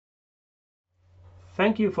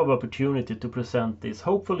Thank you for the opportunity to present this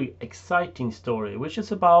hopefully exciting story, which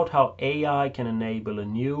is about how AI can enable a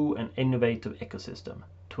new and innovative ecosystem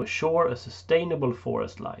to assure a sustainable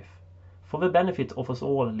forest life for the benefit of us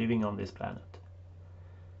all living on this planet.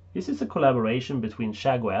 This is a collaboration between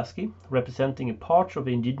Sogeti, representing a part of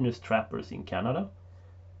the indigenous trappers in Canada,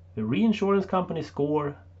 the reinsurance company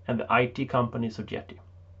SCORE, and the IT company Sogeti.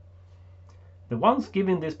 The ones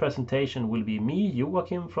giving this presentation will be me,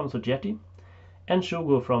 Joachim from Sogeti, and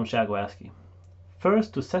Shugo from Sogeti.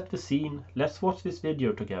 First, to set the scene, let's watch this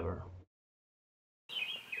video together.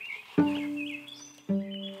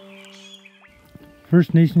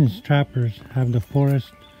 First Nations trappers have the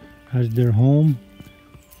forest as their home,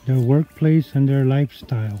 their workplace, and their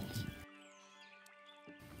lifestyles.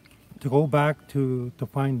 To go back to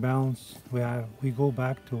find balance, we go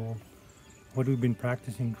back to what we've been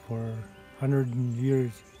practicing for 100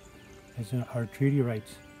 years as our treaty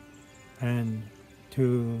rights, and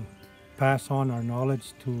to pass on our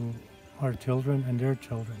knowledge to our children and their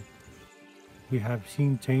children. We have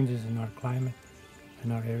seen changes in our climate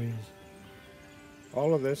and our areas.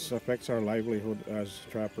 All of this affects our livelihood as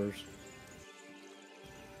trappers.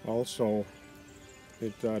 Also,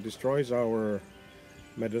 it destroys our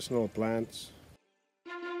medicinal plants.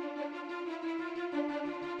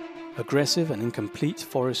 Aggressive and incomplete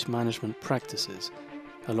forest management practices,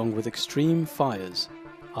 along with extreme fires,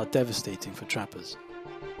 are devastating for trappers.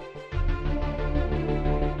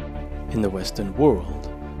 In the Western world,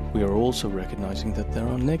 we are also recognizing that there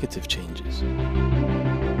are negative changes.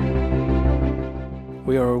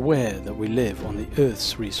 We are aware that we live on the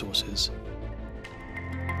Earth's resources.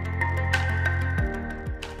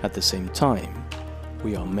 At the same time,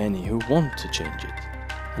 we are many who want to change it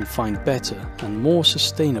and find better and more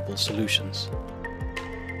sustainable solutions.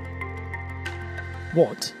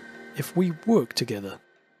 What if we work together?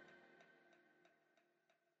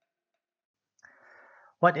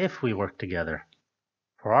 What if we work together?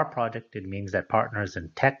 For our project, it means that partners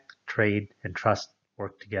in tech, trade, and trust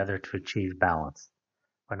work together to achieve balance.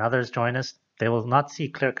 When others join us, they will not see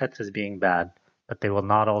clear cuts as being bad, but they will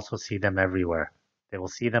not also see them everywhere. They will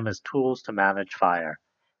see them as tools to manage fire.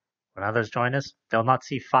 When others join us, they'll not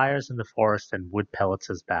see fires in the forest and wood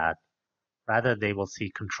pellets as bad. Rather, they will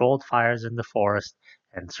see controlled fires in the forest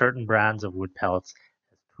and certain brands of wood pellets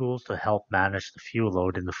as tools to help manage the fuel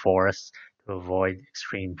load in the forests to avoid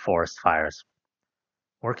extreme forest fires.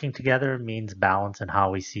 Working together means balance in how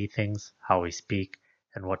we see things, how we speak,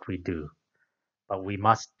 and what we do. But we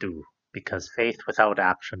must do, because faith without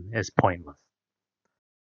action is pointless.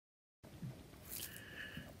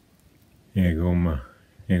 Egoma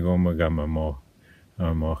gama mo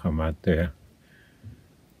hamate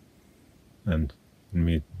and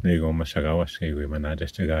mi egoma shagawashi we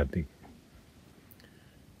manage chagati.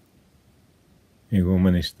 Egoma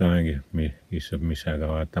nistange mi isab mi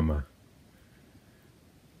shagawatama.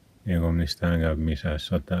 Egom nistange misa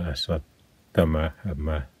asotama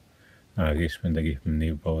abma agis pendagi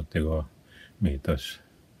ni botego mitos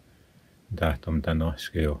datum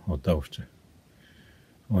tanoskeo otauste.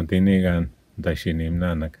 On tinigan Daishinim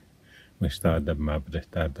nanak, wista dab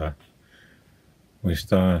mabrestata,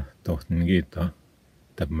 wista tohten gita,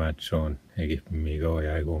 dab matchon, egip migo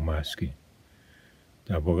ja ego maski.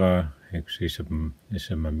 Taboga,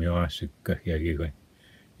 isem mioasik jagigo,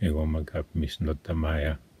 ego magap misnota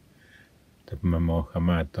maya, dab mamo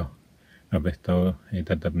hamato, abehto,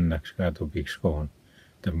 ita dab nakskato bikskon,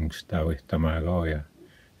 dab ngstawih tamagoja,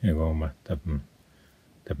 ego ma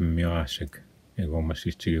dab mioasik. Ego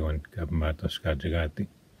masichigon kapmatos kajigati.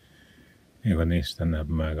 Ego niistä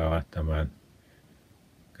näpmää kavattamaan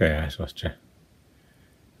kajasosche.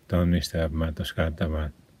 Tuon niistä kapmatos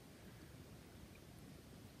katamaan.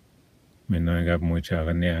 Minä en kap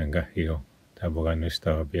muitsaaka niänkä hio. Tapokan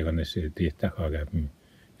niistä on piekonnesi tihtakaa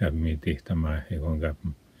käpmi tihtamaan. Ego kap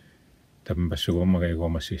tapmassa kumma ego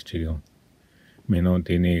masichigon. Minun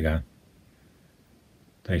tiniikään.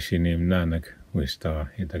 Tai sinim näänak. Wista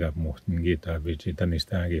itakap muhtin gita vichita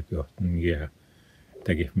nista agip johtin gia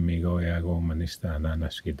takip migo ja goma nista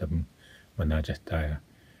nanas kita manajata ja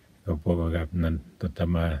ko pogo gap nan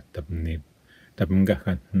totama tapni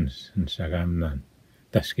tapngakan sagam nan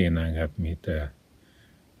taskina gap mita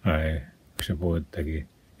ai ksepot tagi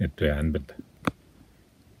etu anbet.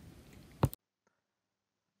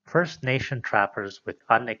 First Nation trappers with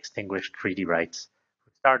unextinguished treaty rights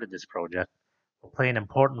who started this project will play an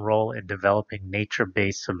important role in developing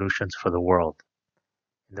nature-based solutions for the world.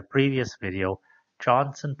 In the previous video,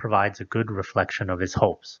 Johnson provides a good reflection of his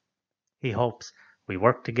hopes. He hopes we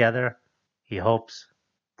work together, he hopes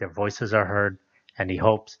their voices are heard, and he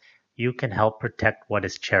hopes you can help protect what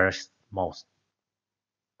is cherished most.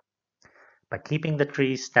 By keeping the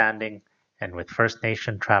trees standing and with First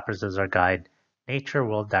Nation trappers as our guide, nature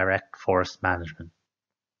will direct forest management.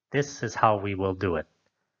 This is how we will do it.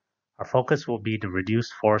 Our focus will be to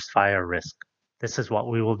reduce forest fire risk. This is what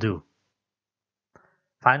we will do.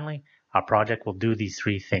 Finally, our project will do these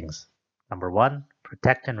three things. Number 1,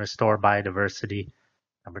 protect and restore biodiversity.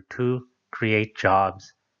 Number 2, create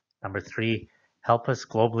jobs. Number 3, help us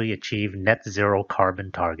globally achieve net zero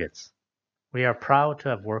carbon targets. We are proud to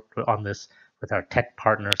have worked on this with our tech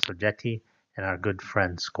partner Sogeti and our good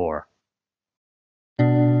friend Score.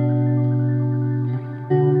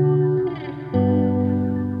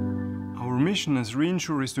 Our mission as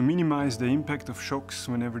reinsurer is to minimize the impact of shocks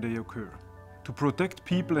whenever they occur, to protect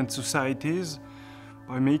people and societies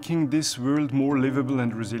by making this world more livable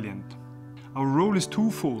and resilient. Our role is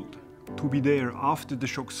twofold: to be there after the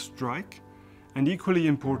shocks strike, and equally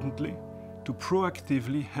importantly, to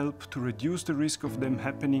proactively help to reduce the risk of them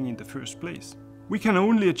happening in the first place. We can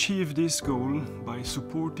only achieve this goal by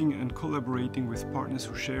supporting and collaborating with partners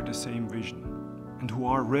who share the same vision and who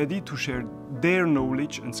are ready to share their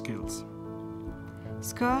knowledge and skills.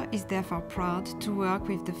 SCORE is therefore proud to work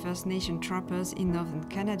with the First Nation trappers in northern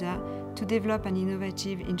Canada to develop an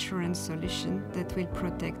innovative insurance solution that will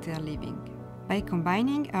protect their living. By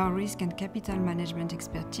combining our risk and capital management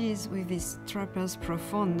expertise with these trappers'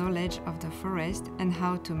 profound knowledge of the forest and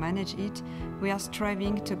how to manage it, we are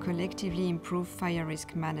striving to collectively improve fire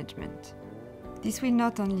risk management. This will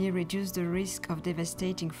not only reduce the risk of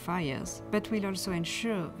devastating fires, but will also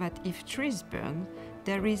ensure that if trees burn,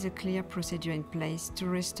 there is a clear procedure in place to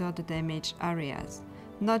restore the damaged areas,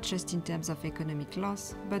 not just in terms of economic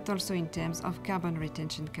loss, but also in terms of carbon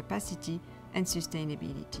retention capacity and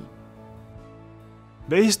sustainability.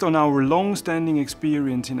 Based on our long-standing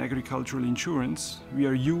experience in agricultural insurance, we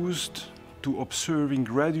are used to observing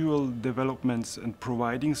gradual developments and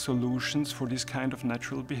providing solutions for this kind of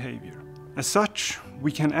natural behavior. As such,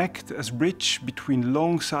 we can act as bridge between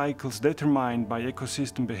long cycles determined by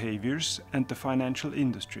ecosystem behaviors and the financial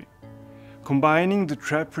industry, combining the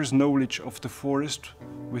trapper's knowledge of the forest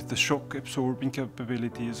with the shock-absorbing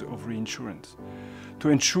capabilities of reinsurance, to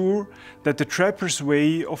ensure that the trapper's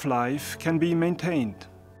way of life can be maintained.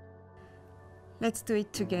 Let's do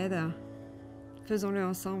it together. Faisons-le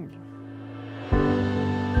ensemble.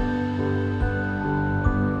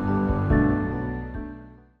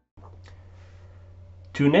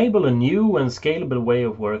 To enable a new and scalable way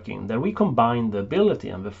of working that we combine the ability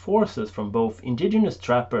and the forces from both indigenous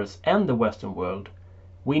trappers and the Western world,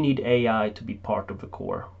 we need AI to be part of the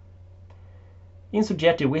core. In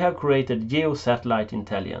Sogeti, we have created geosatellite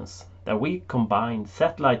intelligence, that we combine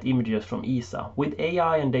satellite images from ESA with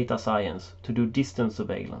AI and data science to do distance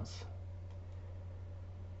surveillance.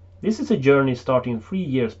 This is a journey starting 3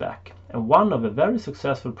 years back, and one of the very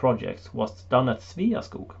successful projects was done at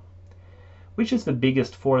Sveaskog, which is the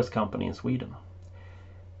biggest forest company in Sweden.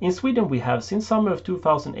 In Sweden we have since summer of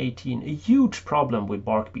 2018 a huge problem with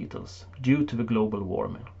bark beetles due to the global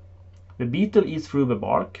warming. The beetle eats through the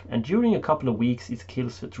bark, and during a couple of weeks it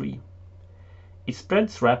kills the tree. It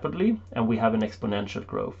spreads rapidly and we have an exponential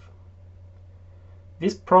growth.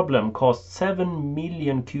 This problem caused 7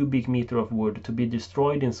 million cubic meters of wood to be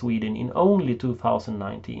destroyed in Sweden in only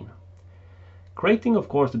 2019. Creating of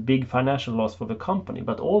course a big financial loss for the company,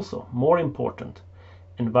 but also, more important,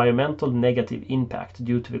 environmental negative impact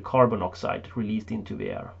due to the carbon oxide released into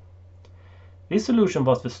the air. This solution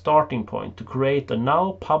was the starting point to create a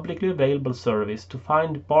now publicly available service to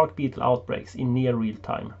find bark beetle outbreaks in near real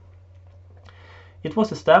time. It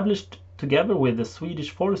was established together with the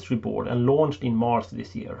Swedish Forestry Board and launched in March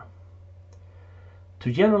this year.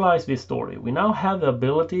 To generalize this story, we now have the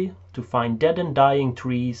ability to find dead and dying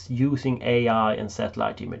trees using AI and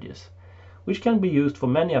satellite images, which can be used for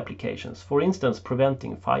many applications, for instance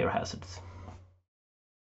preventing fire hazards.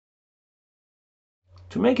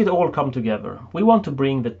 To make it all come together, we want to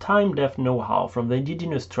bring the time-depth know-how from the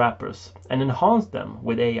indigenous trappers and enhance them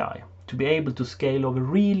with AI to be able to scale over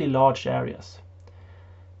really large areas.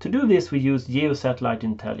 To do this, we use geosatellite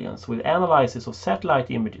intelligence with analysis of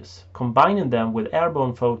satellite images, combining them with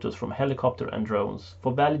airborne photos from helicopter and drones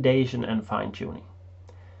for validation and fine-tuning.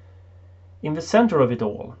 In the center of it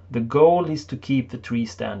all, the goal is to keep the tree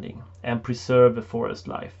standing and preserve the forest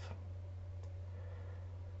life.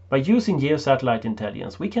 By using geosatellite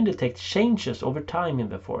intelligence, we can detect changes over time in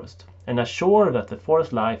the forest and assure that the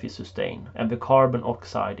forest life is sustained and the carbon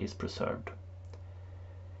oxide is preserved.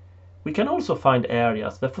 We can also find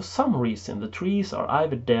areas that for some reason the trees are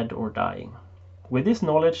either dead or dying. With this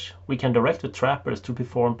knowledge, we can direct the trappers to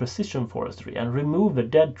perform precision forestry and remove the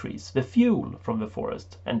dead trees, the fuel, from the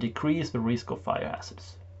forest and decrease the risk of fire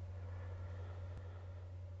hazards.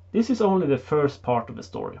 This is only the first part of the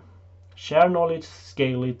story. Share knowledge,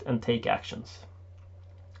 scale it, and take actions.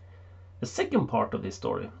 The second part of this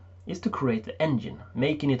story is to create the engine,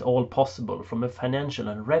 making it all possible from a financial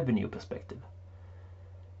and revenue perspective.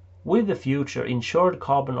 With the future insured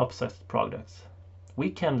carbon offset products, we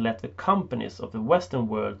can let the companies of the Western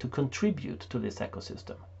world to contribute to this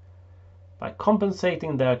ecosystem by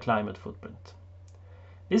compensating their climate footprint.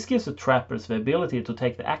 This gives the trappers the ability to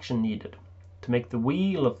take the action needed to make the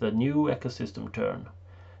wheel of the new ecosystem turn,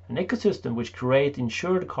 an ecosystem which creates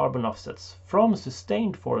insured carbon offsets from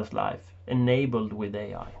sustained forest life enabled with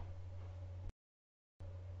AI.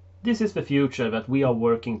 This is the future that we are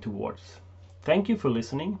working towards. Thank you for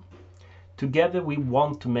listening. Together we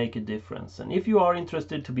want to make a difference, and if you are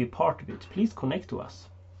interested to be part of it, please connect to us.